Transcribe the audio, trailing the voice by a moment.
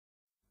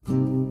I've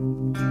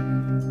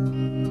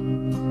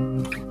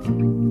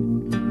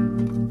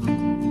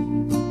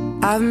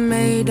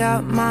made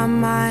up my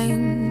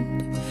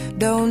mind,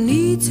 don't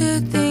need to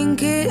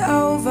think it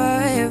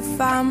over. If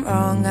I'm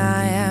wrong,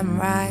 I am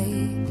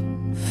right.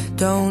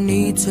 Don't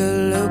need to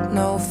look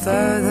no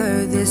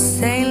further,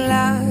 this ain't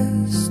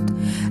last.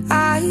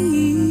 I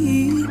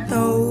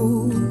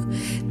know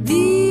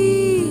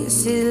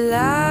this is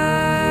love,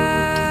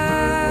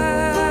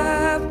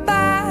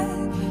 but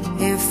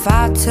if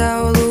I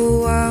tell the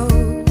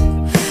world,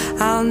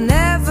 I'll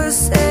never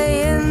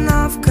say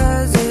enough,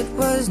 'cause it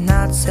was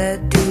not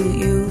said to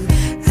you,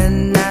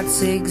 and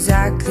that's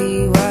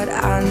exactly what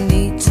I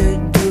need to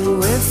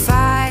do. If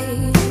I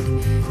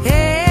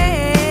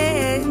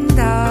end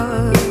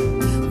up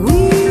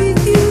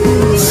with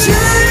you,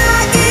 should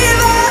I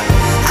give up,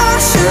 or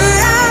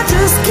should I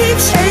just keep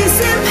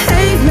chasing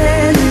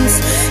pavements,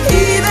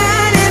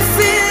 even if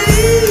it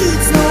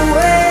leads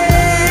nowhere?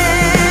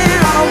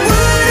 Or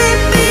would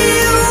it be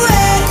a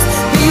waste,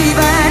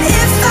 even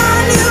if I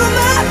knew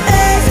my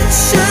best?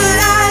 Should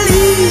I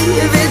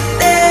leave it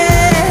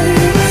there?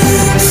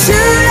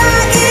 Should I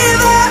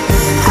give up,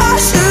 or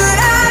should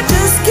I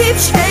just keep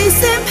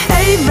chasing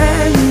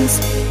pavements,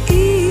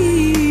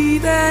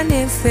 even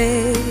if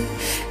it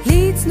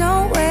leads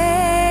nowhere?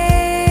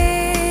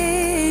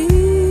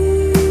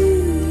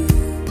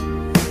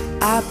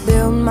 I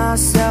build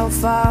myself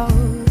up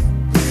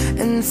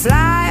and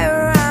fly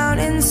around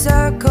in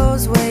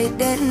circles,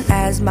 waiting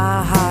as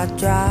my heart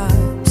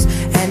drops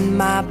and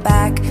my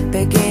back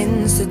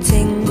begins to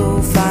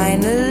tingle.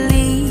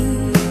 Finally,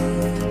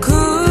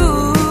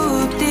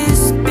 could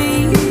this be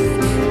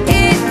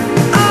it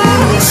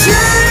all?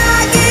 Should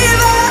I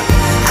give up,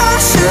 or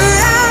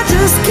should I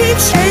just keep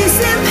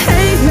chasing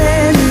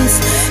pavements,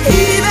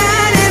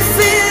 even if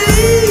it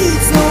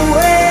leads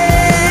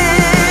nowhere?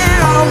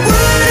 Or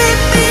would it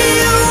be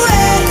a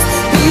waste,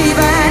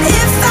 even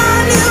if I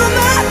knew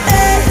my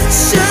best?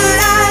 Should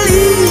I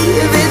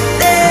leave it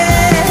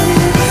there?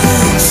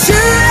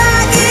 Should I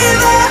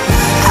give up,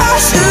 or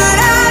should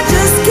I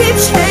just keep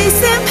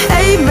chasing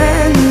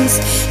pavements,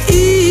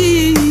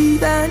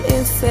 even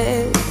if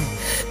it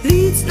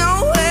leads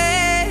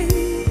nowhere?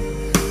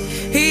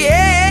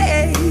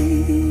 Yeah.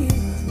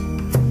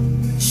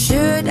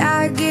 Should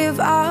I give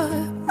up,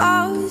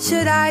 or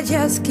should I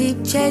just keep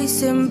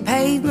chasing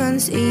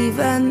pavements,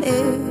 even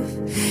if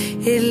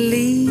it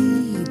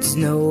leads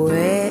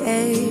nowhere?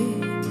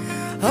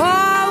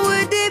 Or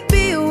would it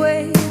be a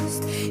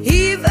waste,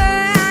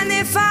 even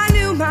if I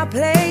knew my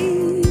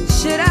place?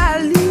 Should I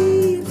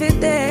leave it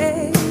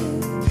there?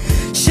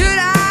 Should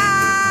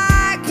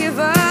I give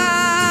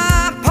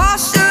up, or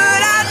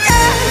should I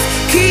just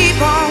keep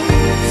on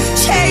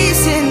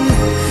chasing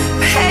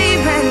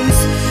pavements?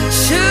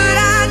 Should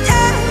I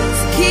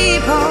just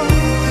keep on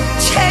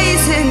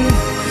chasing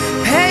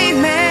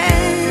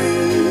pavements?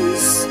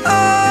 Oh,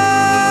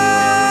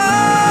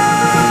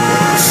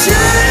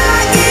 should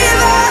I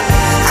give up,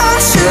 or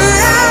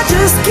should I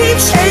just keep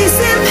chasing